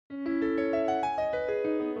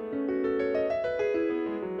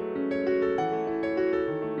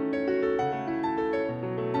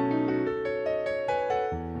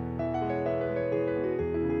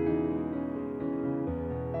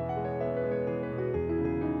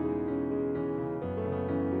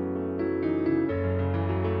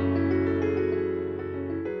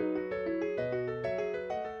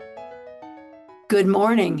Good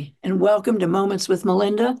morning and welcome to Moments with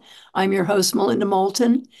Melinda. I'm your host, Melinda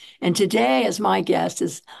Moulton, and today, as my guest,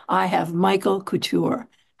 I have Michael Couture.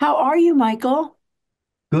 How are you, Michael?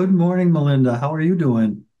 Good morning, Melinda. How are you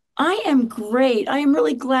doing? I am great. I am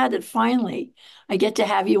really glad that finally I get to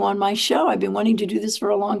have you on my show. I've been wanting to do this for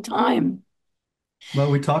a long time.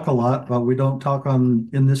 Well, we talk a lot, but we don't talk on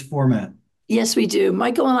in this format. Yes, we do.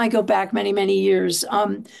 Michael and I go back many, many years.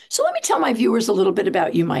 So let me tell my viewers a little bit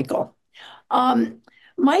about you, Michael. Um,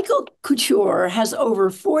 Michael Couture has over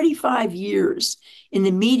 45 years in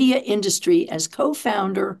the media industry as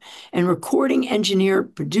co-founder and recording engineer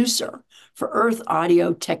producer for Earth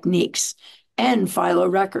Audio Techniques and Philo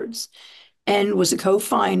Records, and was a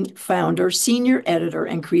co-founder, senior editor,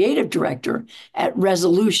 and creative director at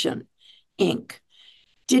Resolution Inc.,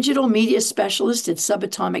 digital media specialist at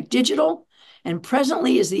Subatomic Digital, and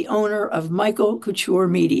presently is the owner of Michael Couture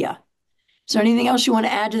Media. Is there anything else you want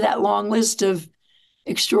to add to that long list of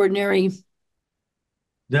extraordinary?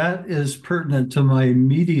 That is pertinent to my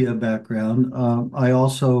media background. I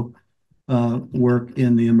also work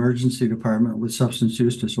in the emergency department with substance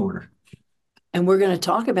use disorder. And we're going to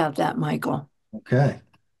talk about that, Michael. Okay,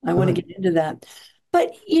 I want to good. get into that.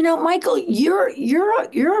 But Michael, you're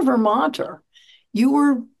a Vermonter.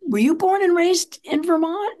 Were you born and raised in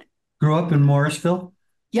Vermont? Grew up in Morrisville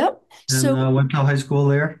Yep. and So went to high school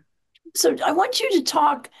there. so I want you to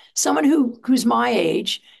talk, someone who's my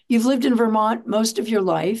age. You've lived in Vermont most of your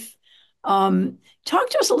life. Talk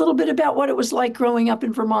to us a little bit about what it was like growing up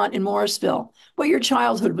in Vermont in Morrisville, what your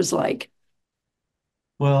childhood was like.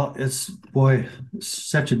 Well, boy, it's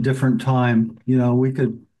such a different time. We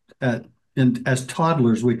could as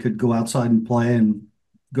toddlers we could go outside and play and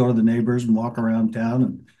go to the neighbors and walk around town,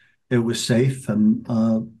 and it was safe and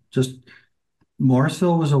just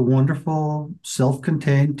Morrisville was a wonderful,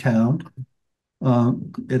 self-contained town.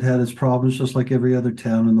 It had its problems just like every other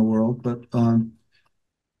town in the world, but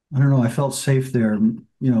I don't know, I felt safe there.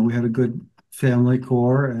 We had a good family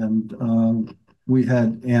core and we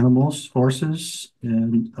had animals, horses,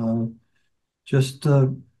 and just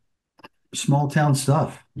small town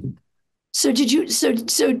stuff. So did your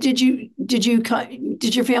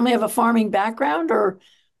family have a farming background or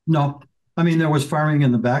No, I mean there was farming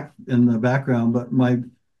in the background, but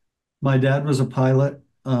my dad was a pilot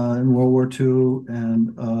in World War II,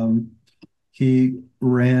 and he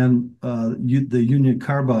ran the Union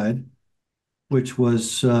Carbide, which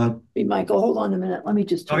was Hey, Michael, hold on a minute.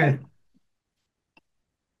 okay.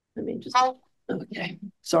 Let me just okay.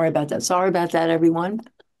 Sorry about that. Sorry about that, everyone.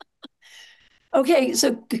 Okay,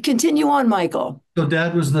 so continue on, Michael. So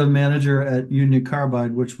dad was the manager at Union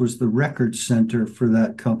Carbide, which was the record center for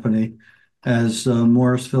that company, as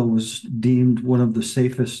Morrisville was deemed one of the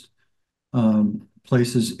safest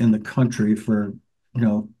places in the country for, you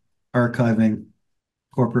know, archiving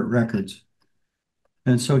corporate records.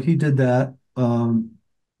 And so he did that.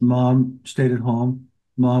 Mom stayed at home.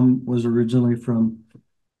 Mom was originally from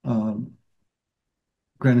um,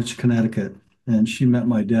 Greenwich, Connecticut, and she met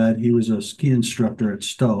my dad. He was a ski instructor at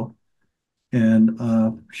Stowe,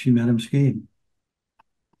 and she met him skiing.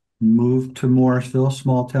 Moved to Morrisville,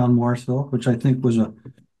 small town Morrisville, which I think was a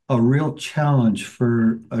real challenge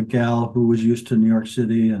for a gal who was used to New York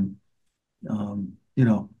City and you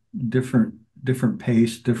know, different different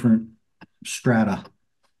pace, different strata.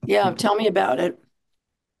 Yeah, tell me about it.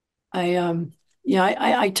 I yeah,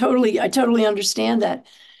 I totally understand that.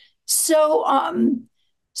 So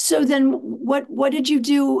so then what did you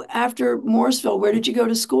do after Morrisville? Where did you go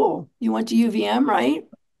to school? You went to UVM, right?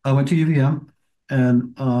 I went to UVM,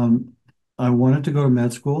 and I wanted to go to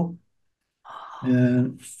med school.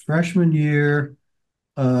 And freshman year,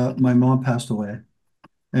 my mom passed away,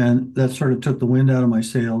 and that sort of took the wind out of my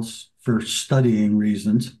sails for studying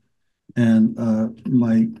reasons. And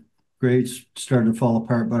my grades started to fall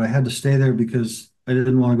apart, but I had to stay there because I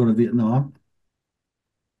didn't want to go to Vietnam.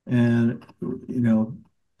 And,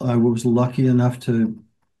 I was lucky enough to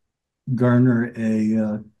garner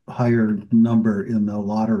a higher number in the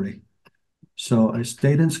lottery. So I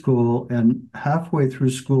stayed in school, and halfway through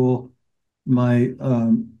school, my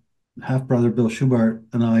half brother Bill Schubart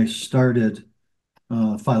and I started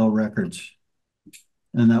Philo Records,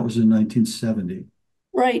 and that was in 1970.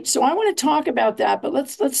 Right. So I want to talk about that, but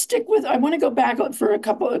let's stick with I want to go back for a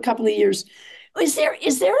couple of years. Is there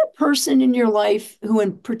a person in your life who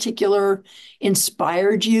in particular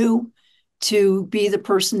inspired you to be the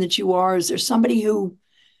person that you are? Is there somebody who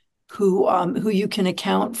you can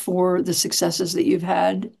account for the successes that you've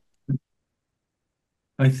had?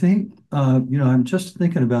 I think, I'm just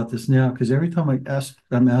thinking about this now because every time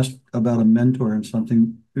I'm asked about a mentor and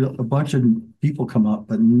something, a bunch of people come up,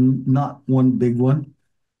 but not one big one.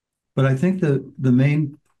 But I think the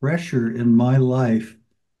main pressure in my life,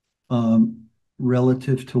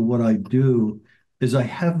 relative to what I do, is I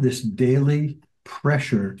have this daily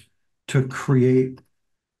pressure to create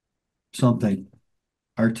something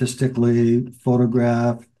artistically,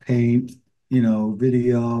 photograph, paint,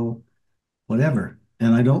 video, whatever.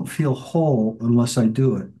 And I don't feel whole unless I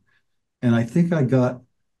do it. And I think I got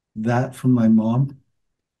that from my mom,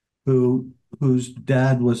 whose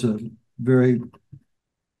dad was a very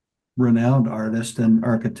renowned artist and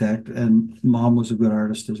architect, and mom was a good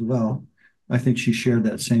artist as well. I think she shared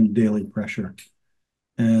that same daily pressure.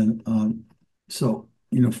 And so,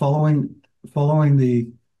 following the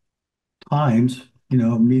times,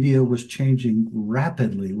 media was changing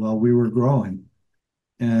rapidly while we were growing.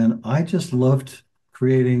 And I just loved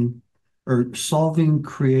creating or solving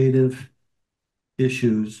creative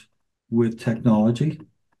issues with technology.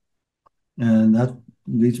 And that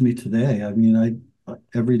leads me today. I mean,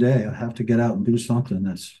 every day I have to get out and do something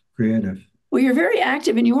that's creative. Well, you're very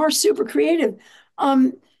active and you are super creative.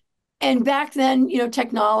 Um, and back then,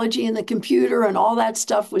 technology and the computer and all that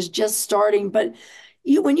stuff was just starting. But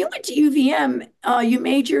when you went to UVM, you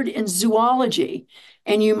majored in zoology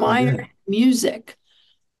and you I minored did. in music.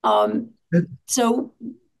 Um, so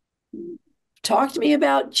talk to me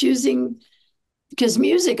about choosing, because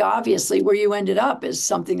music, obviously, where you ended up is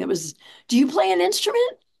something that was, do you play an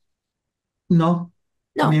instrument? No,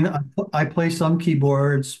 I No. mean, I play some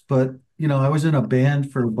keyboards, but I was in a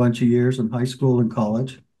band for a bunch of years in high school and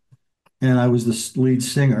college, and I was the lead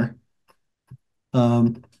singer.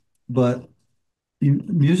 Um, but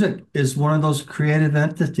music is one of those creative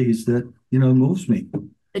entities that moves me.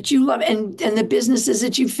 That you love, and the businesses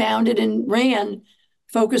that you founded and ran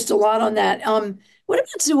focused a lot on that. What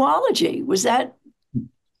about zoology? Was that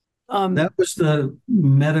That was the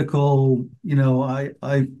medical,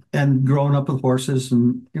 I and growing up with horses,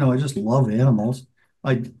 and I just love animals.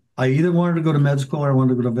 I either wanted to go to med school or I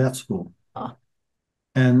wanted to go to vet school. uh,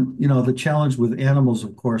 And the challenge with animals,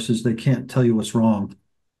 of course, is they can't tell you what's wrong.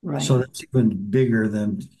 So right? that's even bigger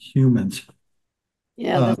than humans.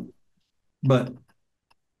 Yeah, Uh, that's but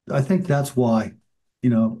I think that's why,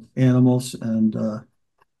 animals, and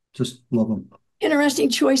just love them. interesting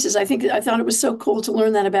choices. I thought it was so cool to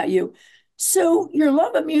learn that about you. So your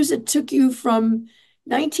love of music took you from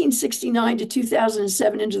 1969 to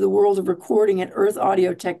 2007 into the world of recording at Earth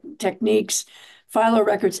Audio Techniques, Philo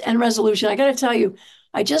Records, and Resolution. I got to tell you,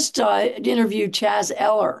 I just interviewed Chaz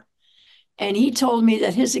Eller, and he told me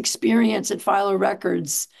that his experience at Philo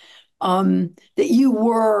Records, that you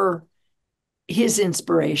were his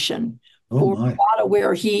inspiration Oh for my. a lot of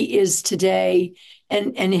where he is today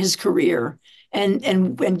and his career and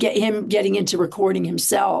get him getting into recording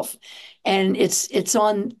himself. And it's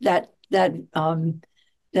on that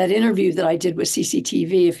interview that I did with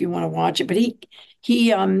CCTV if you want to watch it. But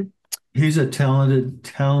he He's a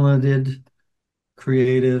talented,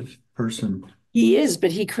 creative person. he is,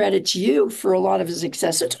 but he credits you for a lot of his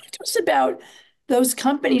success. So talk to us about those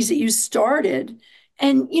companies that you started,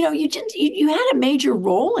 and you had a major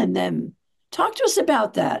role in them. Talk to us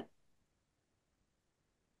about that.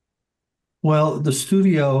 Well, the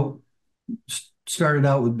studio started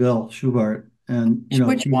out with Bill Schubart, and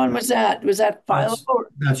Which one was that? Was that Philo that's or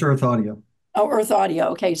that's Earth Audio. Earth Audio?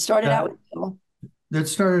 Okay, started out That with Phil. that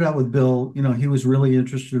started out with Bill. He was really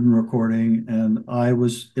interested in recording, and I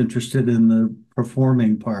was interested in the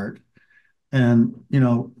performing part. And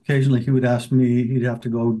occasionally he would ask me, he'd have to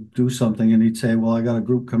go do something, and he'd say, "Well, I got a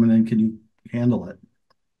group coming in. Can you handle it?"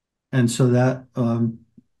 And so that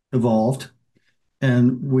evolved,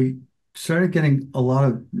 and we started getting a lot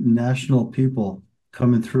of national people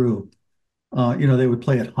coming through. They would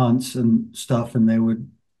play at hunts and stuff, and they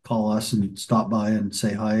would call us and stop by and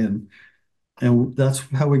say hi, and that's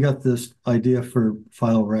how we got this idea for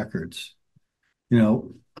File Records. You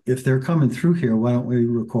know, if they're coming through here, why don't we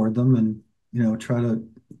record them and try to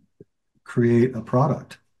create a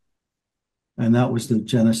product? And that was the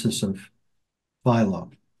genesis of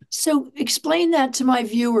Philo. So explain that to my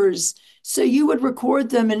viewers. So you would record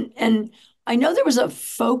them, and I know there was a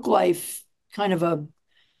folk life kind of a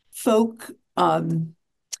folk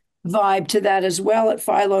vibe to that as well at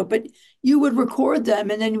Philo, but you would record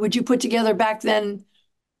them, and then would you put together back then?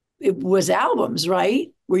 It was albums,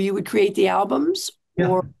 right? Where you would create the albums, Yeah.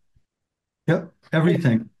 or Yep.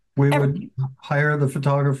 Everything. We would everything. hire the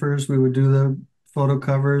photographers. We would do the photo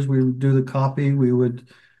covers. We would do the copy. We would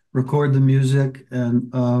record the music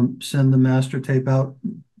and send the master tape out.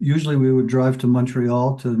 Usually we would drive to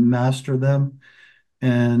Montreal to master them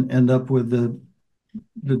and end up with the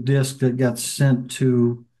disc that got sent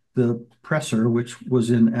to the presser, which was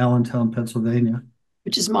in Allentown, Pennsylvania.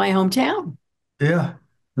 which is my hometown. Yeah.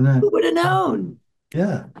 And Who then, would have known?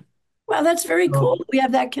 yeah. Wow, that's very cool. So, We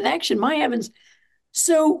have that connection. My heavens.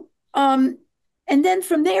 So, and then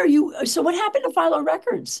from there, so what happened to Philo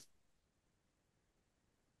Records?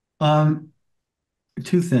 um,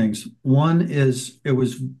 two things. One is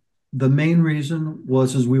the main reason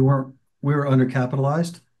was is we were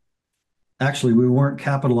undercapitalized. Actually, we weren't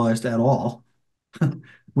capitalized at all.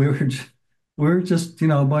 We were just, we were just, a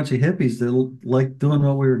bunch of hippies that liked doing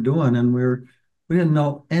what we were doing, and we didn't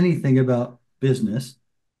know anything about business,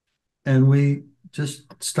 and we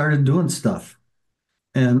just started doing stuff.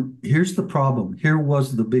 And here's the problem. Here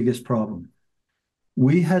was the biggest problem.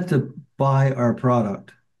 We had to buy our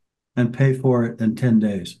product and pay for it in 10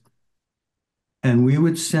 days. And we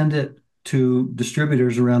would send it to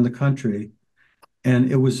distributors around the country.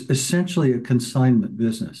 And it was essentially a consignment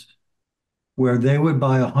business where they would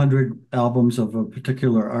buy 100 albums of a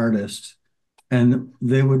particular artist and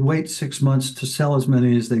they would wait 6 months to sell as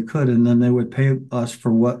many as they could. And then they would pay us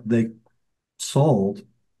for what they sold,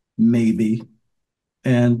 maybe,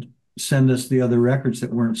 and send us the other records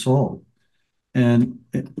that weren't sold. And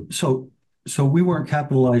so we weren't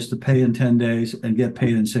capitalized to pay in 10 days and get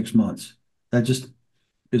paid in 6 months. That just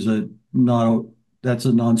is that's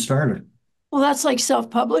a non-starter. Well, that's like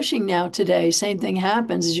self-publishing now today. Same thing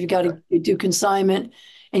happens is you've got to do consignment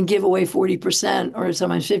and give away 40% or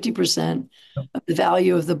sometimes 50% of the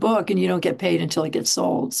value of the book, and you don't get paid until it gets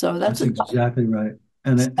sold. So that's That's a exactly right.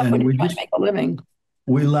 tough when And you're trying to make a living.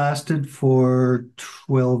 we lasted for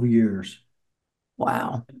 12 years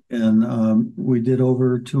Wow. and we did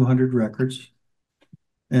over 200 records,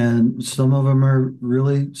 and some of them are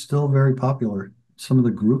really still very popular. Some of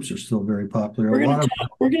the groups are still very popular. A lot of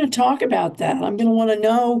We're gonna talk about that. I'm gonna want to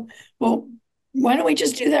know, well, why don't we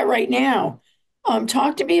just do that right now?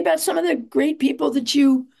 Talk to me about some of the great people that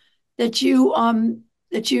you that you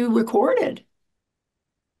recorded.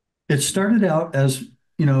 It started out as,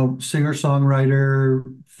 singer-songwriter,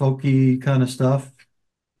 folky kind of stuff.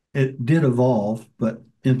 It did evolve, but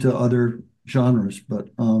into other genres. But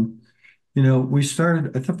we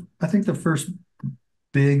started, I think the first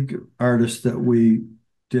big artist that we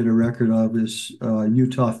did a record of is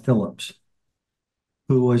Utah Phillips,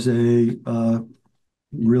 who was a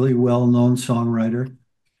really well-known songwriter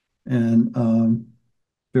and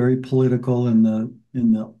very political in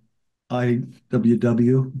the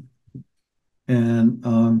IWW, and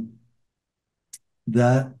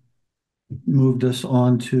that moved us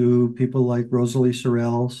on to people like Rosalie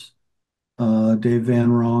Sorrells, Dave Van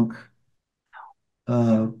Ronk,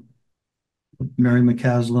 uh, Mary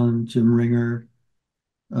McCaslin, Jim Ringer,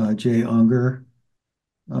 Jay Unger.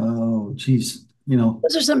 Oh, geez,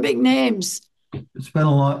 Those are some big names. it's been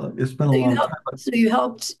a long, it's been a long time. So you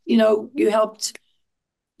helped, you helped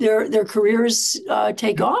their careers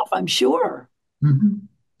take off, I'm sure. Mhm.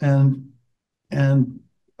 And and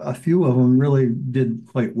a few of them really did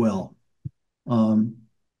quite well. Um,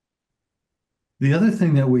 the other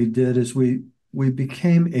thing that we did is we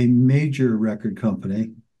became a major record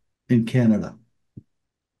company in Canada.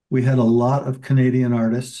 We had a lot of Canadian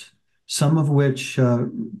artists, some of which,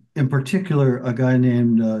 in particular, a guy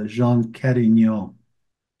named Jean Cadignan,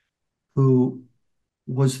 who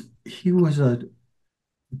he was a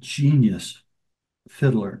genius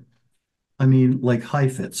fiddler. I mean, like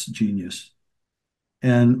Heifetz genius.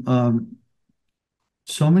 And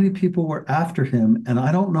so many people were after him, and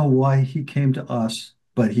I don't know why he came to us,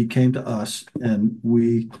 but he came to us, and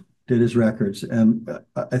we did his records. And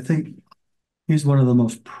I think he's one of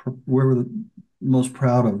the we're the most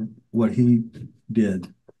proud of what he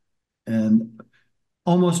did, and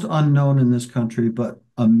almost unknown in this country, but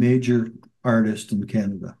a major artist in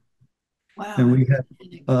Canada. And Wow. we had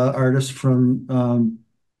artists from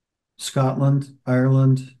Scotland,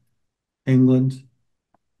 Ireland, England,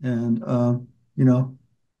 and you know,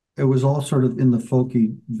 it was all sort of in the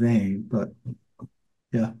folky vein, but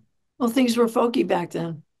yeah, Well, things were folky back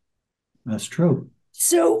then. that's true.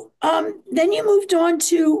 So then you moved on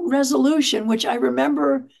to Resolution, which I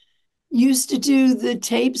remember used to do the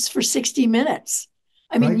tapes for 60 minutes.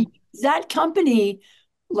 I Right? mean, that company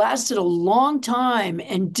lasted a long time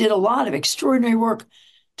and did a lot of extraordinary work.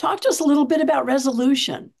 Talk to us a little bit about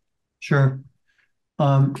Resolution. Sure.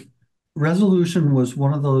 Um, Resolution was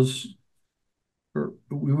one of those,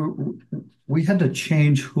 we were, we had to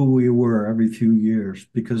change who we were every few years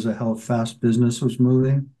because of how fast business was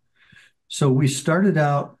moving. So we started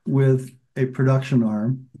out with a production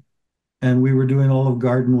arm, and we were doing all of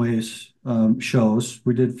Gardenway's shows.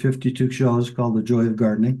 We did 52 shows called The Joy of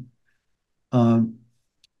Gardening. Um,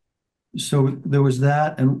 so there was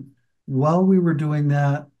that, and while we were doing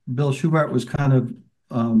that, Bill Schubart was kind of,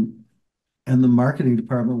 and the marketing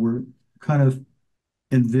department were kind of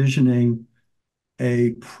envisioning a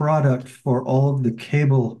product for all of the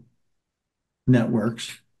cable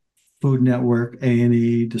networks, Food Network,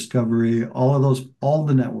 A&E, Discovery, all of those, all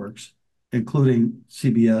the networks, including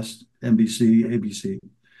CBS, NBC, ABC,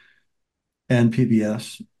 and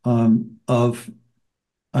PBS, of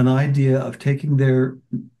an idea of taking their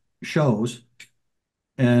shows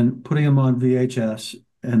and putting them on VHS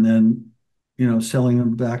and then, selling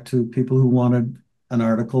them back to people who wanted an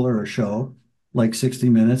article or a show, like 60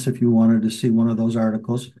 Minutes. If you wanted to see one of those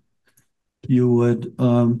articles, you would,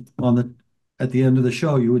 at the end of the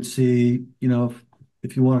show, you would see,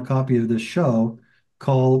 if you want a copy of this show,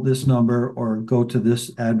 call this number or go to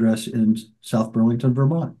this address in South Burlington,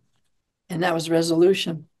 Vermont. And that was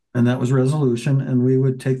resolution. And that was resolution. And we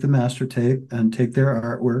would take the master tape and take their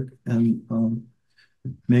artwork and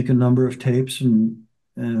make a number of tapes and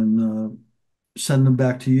send them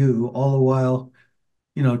back to you, all the while,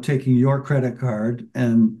 taking your credit card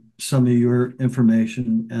and some of your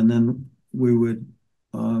information, and then we would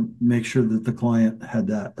make sure that the client had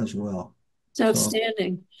that as well. It's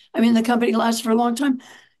outstanding. I mean, the company lasted for a long time.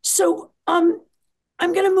 So I'm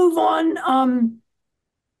going to move on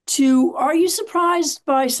to, are you surprised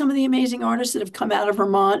by some of the amazing artists that have come out of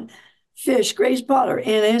Vermont? Fish, Grace Potter,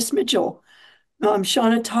 Anna S. Mitchell,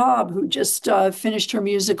 Shauna Taub, who just finished her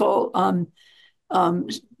musical,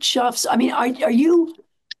 Shuffs. I mean,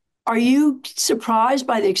 are you surprised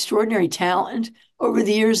by the extraordinary talent over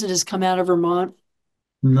the years that has come out of Vermont?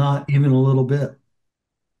 Not even a little bit.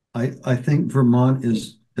 I think Vermont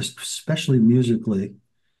is, especially musically,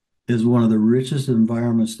 is one of the richest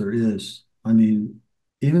environments there is. I mean,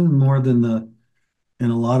 even more than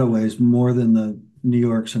in a lot of ways, more than the New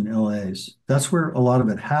Yorks and LAs. That's where a lot of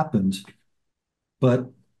it happens.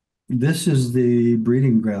 But this is the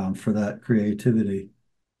breeding ground for that creativity.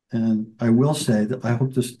 And I will say that I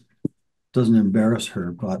hope this doesn't embarrass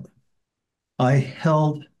her, but I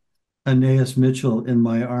held Anais Mitchell in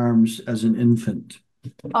my arms as an infant.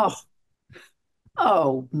 Oh,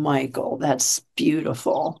 oh, Michael, that's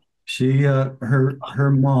beautiful. She,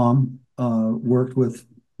 her mom, worked with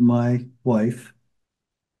my wife,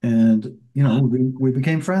 and we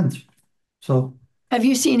became friends. So Have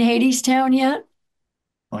you seen Hadestown yet?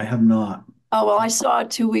 I have not. Oh, well, I saw it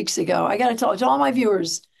 2 weeks ago. I got to tell all my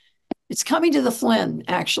viewers, it's coming to the Flynn,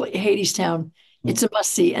 actually, Hadestown. It's a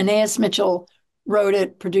must see. Anais Mitchell wrote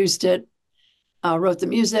it, produced it, wrote the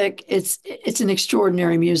music. It's an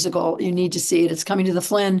extraordinary musical. You need to see it. It's coming to the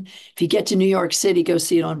Flynn. If you get to New York City, go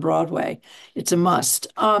see it on Broadway. It's a must.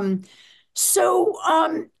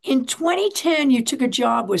 So in 2010, you took a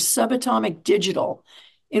job with Subatomic Digital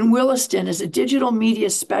in Williston as a digital media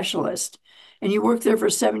specialist, and you worked there for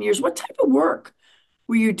 7 years. What type of work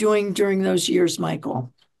were you doing during those years,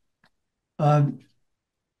 Michael? Um,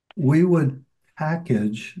 we would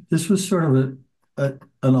package. This was sort of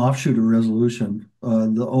an offshoot of Resolution.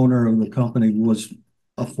 The owner of the company was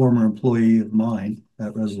a former employee of mine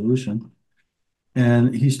at Resolution,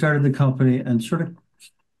 and he started the company and sort of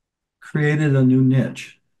created a new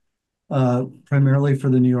niche, primarily for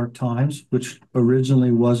the New York Times, which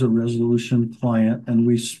originally was a Resolution client, and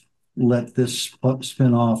we let this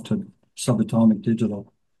spin off to Subatomic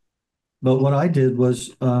Digital. But what I did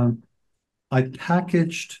was I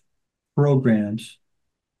packaged programs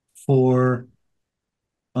for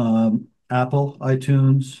Apple,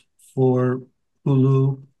 iTunes, for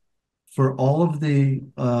Hulu, for all of the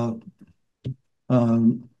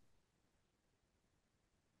um,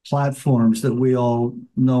 platforms that we all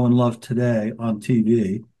know and love today on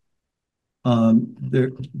TV.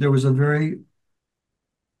 There was a very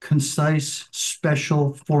concise,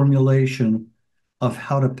 special formulation of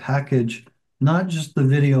how to package not just the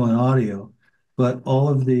video and audio, but all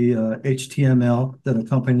of the HTML that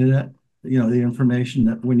accompanied it. The information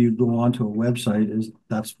that when you go onto a website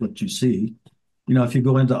that's what you see. If you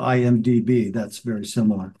go into IMDb, that's very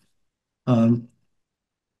similar.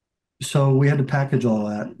 So we had to package all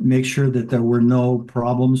that, make sure that there were no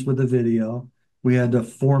problems with the video. We had to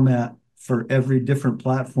format for every different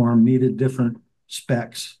platform, needed different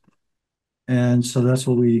specs. And so that's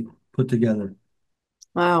what we put together.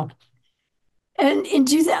 Wow. And in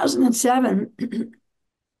 2007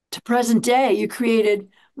 to present day, you created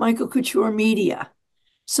Michael Couture Media.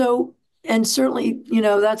 So, and certainly,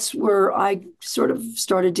 that's where I sort of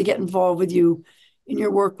started to get involved with you in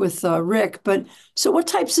your work with Rick. But so what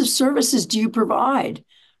types of services do you provide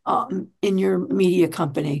in your media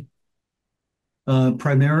company?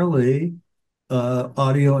 Primarily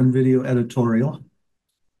audio and video editorial.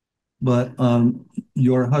 but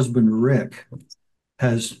your husband, Rick,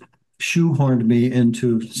 has shoehorned me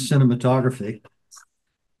into cinematography,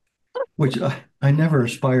 which I never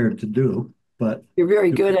aspired to do, but You're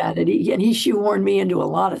very good at it. And he shoehorned me into a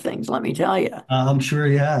lot of things, let me tell you. I'm sure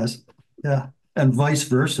he has. Yeah. And vice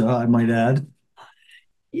versa, I might add.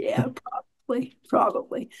 Yeah,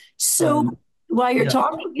 probably. So Um, while you're yeah.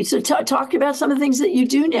 talking, so talk about some of the things that you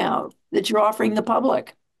do now that you're offering the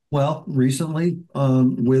public. Well, recently,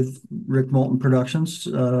 with Rick Moulton Productions,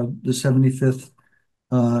 the 75th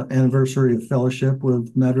anniversary of fellowship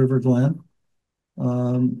with Mad River Glen.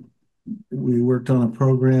 Um, we worked on a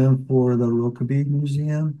program for the Rokeby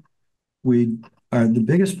Museum. We the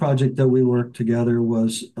biggest project that we worked together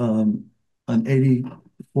was an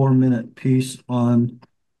 84-minute piece on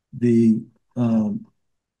the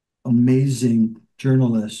amazing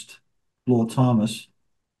journalist Lowell Thomas,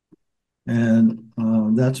 and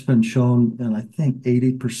that's been shown in I think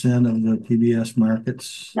 80% of the PBS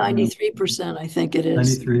markets around 93%, I think it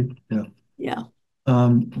is. 93. Yeah. Yeah.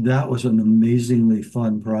 That was an amazingly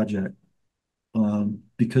fun project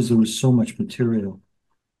because there was so much material.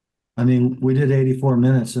 I mean, we did 84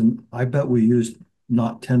 minutes, and I bet we used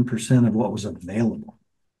not 10% of what was available.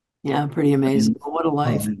 Yeah, pretty I amazing. mean, What a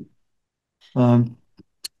life. um,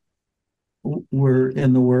 we're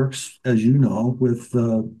in the works, as you know, with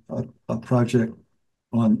a project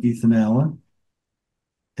on Ethan Allen,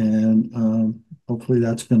 and hopefully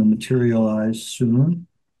that's going to materialize soon.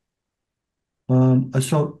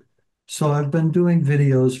 So I've been doing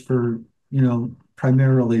videos for,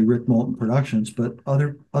 primarily Rick Moulton Productions, but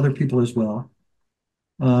other people as well.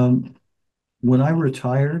 Um, when I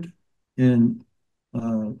retired in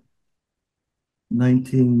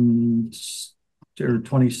 19 or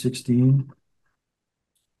 2016,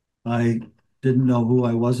 I didn't know who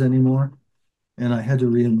I was anymore, and I had to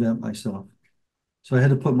reinvent myself. So I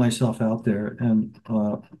had to put myself out there, and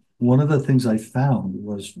one of the things I found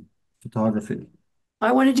was photography.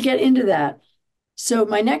 I wanted to get into that. So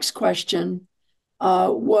my next question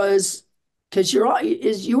was because you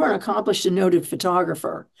are an accomplished and noted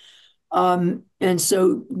photographer. And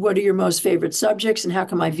so what are your most favorite subjects and how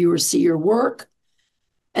can my viewers see your work?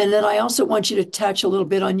 And then I also want you to touch a little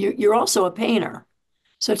bit on you're also a painter.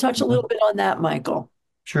 So touch a little bit on that, Michael.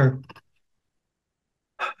 Sure.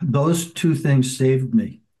 Those two things saved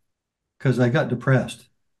me because I got depressed.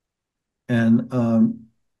 And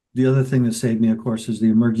the other thing that saved me, of course, is the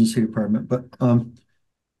emergency department. But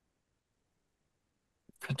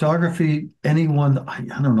photography, I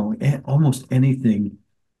don't know, almost anything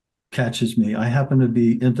catches me. I happen to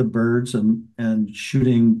be into birds and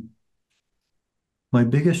shooting. My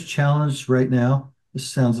biggest challenge right now, this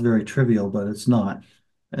sounds very trivial, but it's not.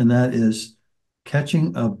 And that is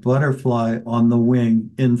catching a butterfly on the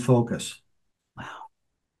wing in focus. Wow.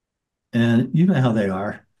 And you know how they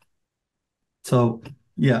are. So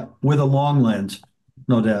yeah, with a long lens,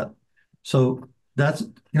 no doubt. So that's,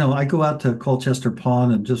 I go out to Colchester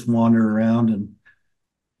Pond and just wander around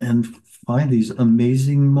and find these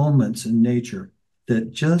amazing moments in nature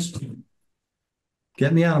that just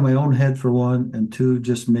get me out of my own head for one, and two,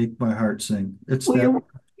 just make my heart sing. It's Well, that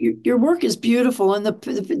your work is beautiful, and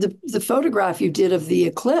the photograph you did of the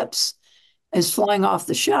eclipse is flying off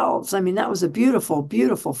the shelves. I mean, that was a beautiful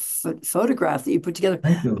photograph that you put together.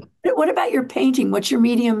 thank you. What about your painting? What's your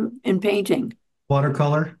medium in painting?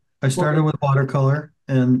 Watercolor. I started Water. with watercolor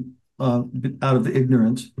and out of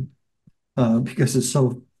ignorance, because it's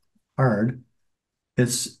so hard.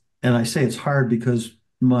 And I say it's hard because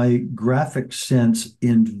my graphic sense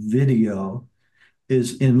in video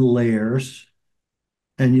is in layers,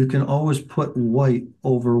 and you can always put white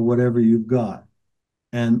over whatever you've got.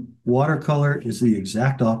 And watercolor is the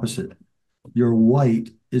exact opposite. Your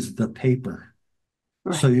white is the paper.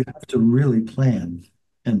 So Right. you have to really plan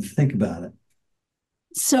and think about it.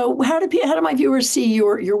 So how do my viewers see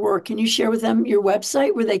your work? Can you share with them your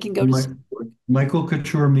website where they can go to My, see your work?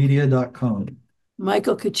 MichaelCoutureMedia.com.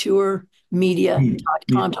 Michael Couture Media.com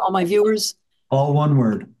Media. to all my viewers. All one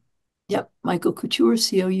word. Yep, Michael Couture,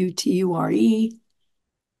 Couture.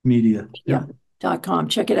 Media. Yeah, Yep. .com.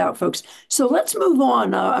 Check it out, folks. So let's move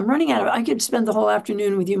on. I'm running out of, I could spend the whole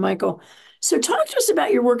afternoon with you, Michael. So talk to us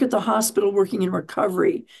about your work at the hospital working in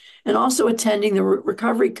recovery and also attending the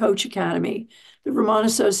Recovery Coach Academy, the Vermont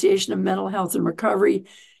Association of Mental Health and Recovery.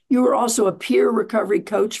 You were also a peer recovery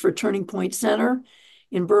coach for Turning Point Center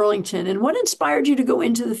in Burlington. And what inspired you to go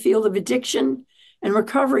into the field of addiction and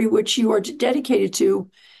recovery, which you are dedicated to,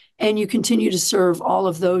 and you continue to serve all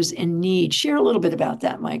of those in need? Share a little bit about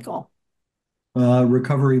that, Michael.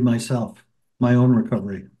 Recovery myself, my own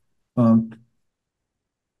recovery. Um,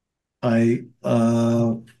 I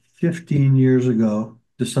 15 years ago,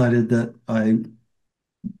 decided that I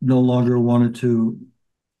no longer wanted to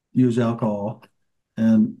use alcohol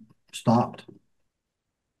and stopped.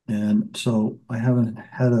 And so I haven't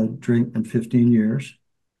had a drink in 15 years.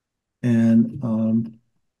 And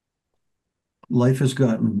life has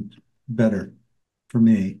gotten better for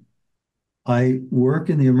me. I work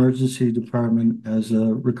in the emergency department as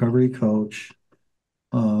a recovery coach,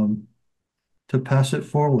 um, to pass it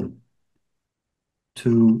forward,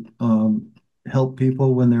 to help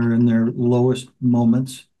people when they're in their lowest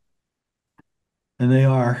moments. And they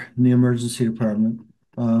are in the emergency department.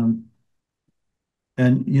 Um,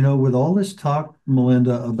 and, with all this talk,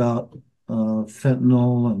 Melinda, about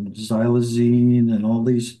fentanyl and xylazine and all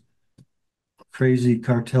these crazy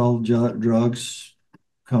cartel drugs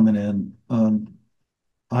coming in,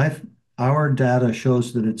 I've our data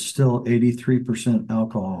shows that it's still 83%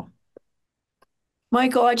 alcohol.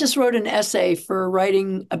 Michael, I just wrote an essay for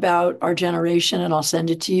writing about our generation, and I'll send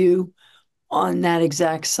it to you on that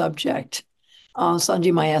exact subject. I'll send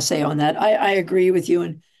you my essay on that. I agree with you,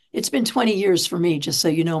 and it's been 20 years for me, just so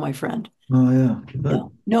you know, my friend. Oh yeah,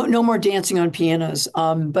 Yeah. No more dancing on pianos.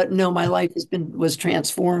 But no, my life was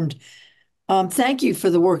transformed. Thank you for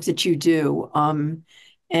the work that you do. And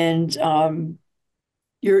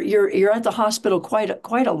you're at the hospital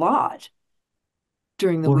quite a lot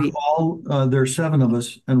during the we're week. all there's seven of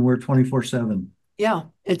us, and we're 24/7. Yeah,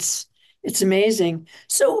 it's amazing.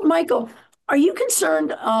 So, Michael, are you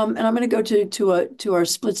concerned? And I'm going to go to our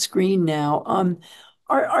split screen now.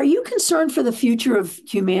 Are you concerned for the future of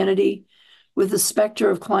humanity with the specter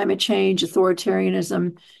of climate change,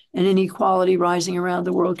 authoritarianism, and inequality rising around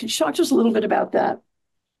the world? Could you talk to us a little bit about that?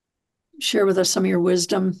 Share with us some of your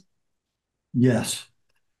wisdom. Yes,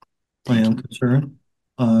 I Thank am you. concerned.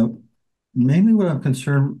 Uh, Mainly what I'm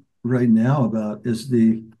concerned right now about is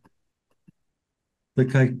the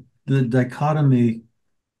dichotomy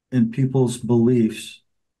in people's beliefs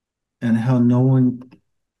and how no one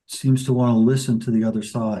seems to want to listen to the other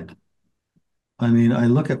side. I mean, I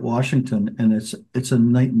look at Washington and it's a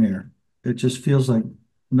nightmare. It just feels like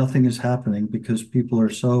nothing is happening because people are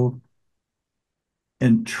so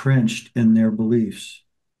entrenched in their beliefs.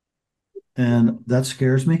 And that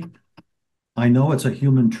scares me. I know it's a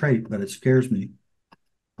human trait, but it scares me.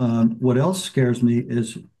 What else scares me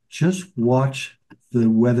is just watch the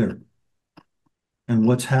weather and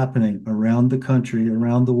what's happening around the country,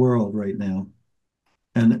 around the world right now.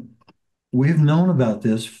 And we've known about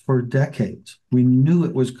this for decades. We knew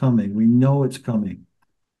it was coming. We know it's coming.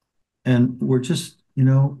 And we're just, we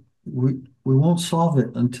won't solve it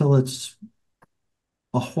until it's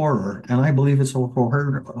a horror. And I believe it's a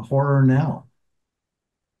horror now.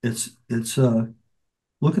 It's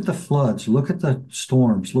look at the floods, look at the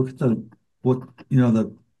storms, look at what,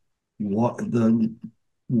 the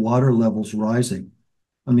water levels rising.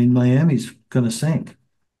 I mean, Miami's going to sink.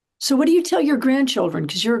 So, what do you tell your grandchildren?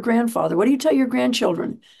 Because you're a grandfather. What do you tell your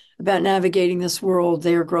grandchildren about navigating this world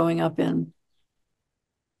they are growing up in?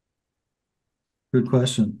 Good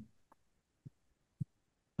question.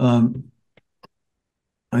 Um,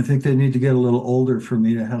 I think they need to get a little older for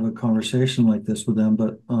me to have a conversation like this with them,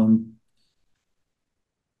 but I'm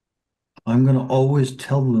going to always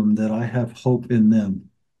tell them that I have hope in them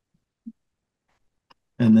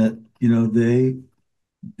and that,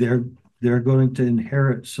 they're they're going to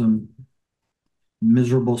inherit some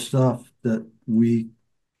miserable stuff that we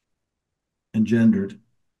engendered,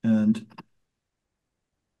 and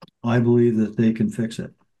I believe that they can fix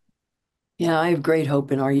it. Yeah, I have great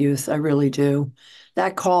hope in our youth. I really do.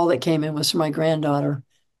 That call that came in was from my granddaughter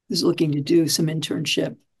who's looking to do some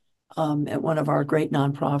internship at one of our great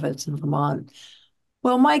nonprofits in Vermont.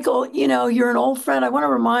 Well, Michael, you're an old friend. I want to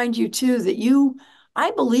remind you too that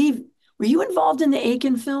I believe, were you involved in the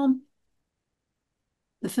Aiken film?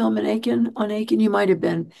 The film in Aiken, on Aiken? You might have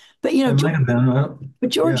been. But I might have been.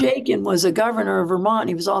 George Yeah. Aiken was a governor of Vermont.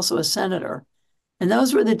 He was also a senator. And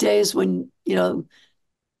those were the days when,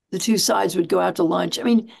 the two sides would go out to lunch. I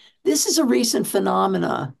mean, this is a recent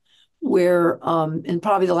phenomena where, in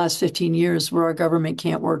probably the last 15 years, where our government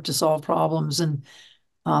can't work to solve problems. And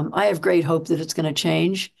I have great hope that it's going to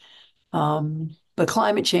change. But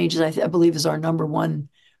climate change, I believe, is our number one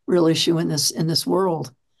real issue in this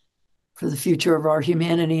world for the future of our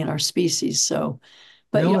humanity and our species. So,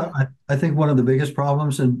 You but know what? I think one of the biggest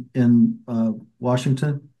problems in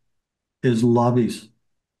Washington is lobbies.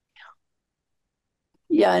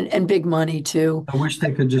 yeah, and big money too. I wish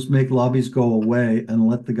they could just make lobbies go away and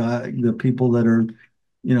let the people that are,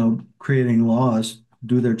 creating laws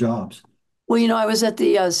do their jobs. Well, I was at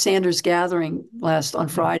the Sanders gathering last on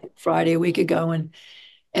Friday a week ago, and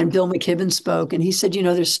and Bill McKibben spoke, and he said,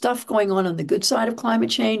 there's stuff going on the good side of climate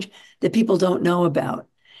change that people don't know about.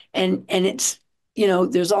 And it's,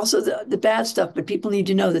 there's also the bad stuff, but people need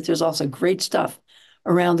to know that there's also great stuff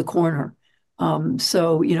around the corner.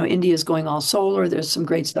 So, India is going all solar. There's some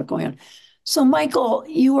great stuff going on. So, Michael,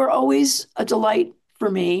 you are always a delight for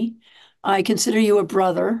me. I consider you a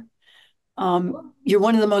brother. You're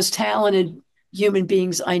one of the most talented human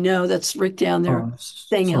beings I know. That's Rick down there Oh,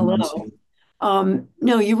 saying so nice of hello. you.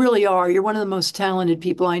 No, you really are. You're one of the most talented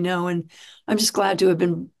people I know, and I'm just glad to have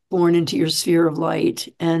been born into your sphere of light.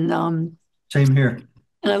 Same here.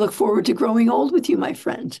 And I look forward to growing old with you, my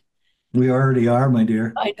friend. We already are, my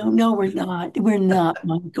dear. I don't know, we're not. We're not,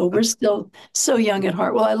 Michael. We're still so young at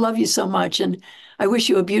heart. Well, I love you so much, and I wish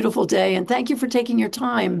you a beautiful day. And thank you for taking your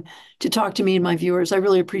time to talk to me and my viewers. I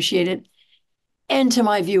really appreciate it. And to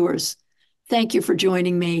my viewers, thank you for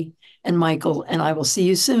joining me and Michael, and I will see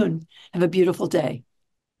you soon. Have a beautiful day.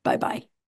 Bye bye.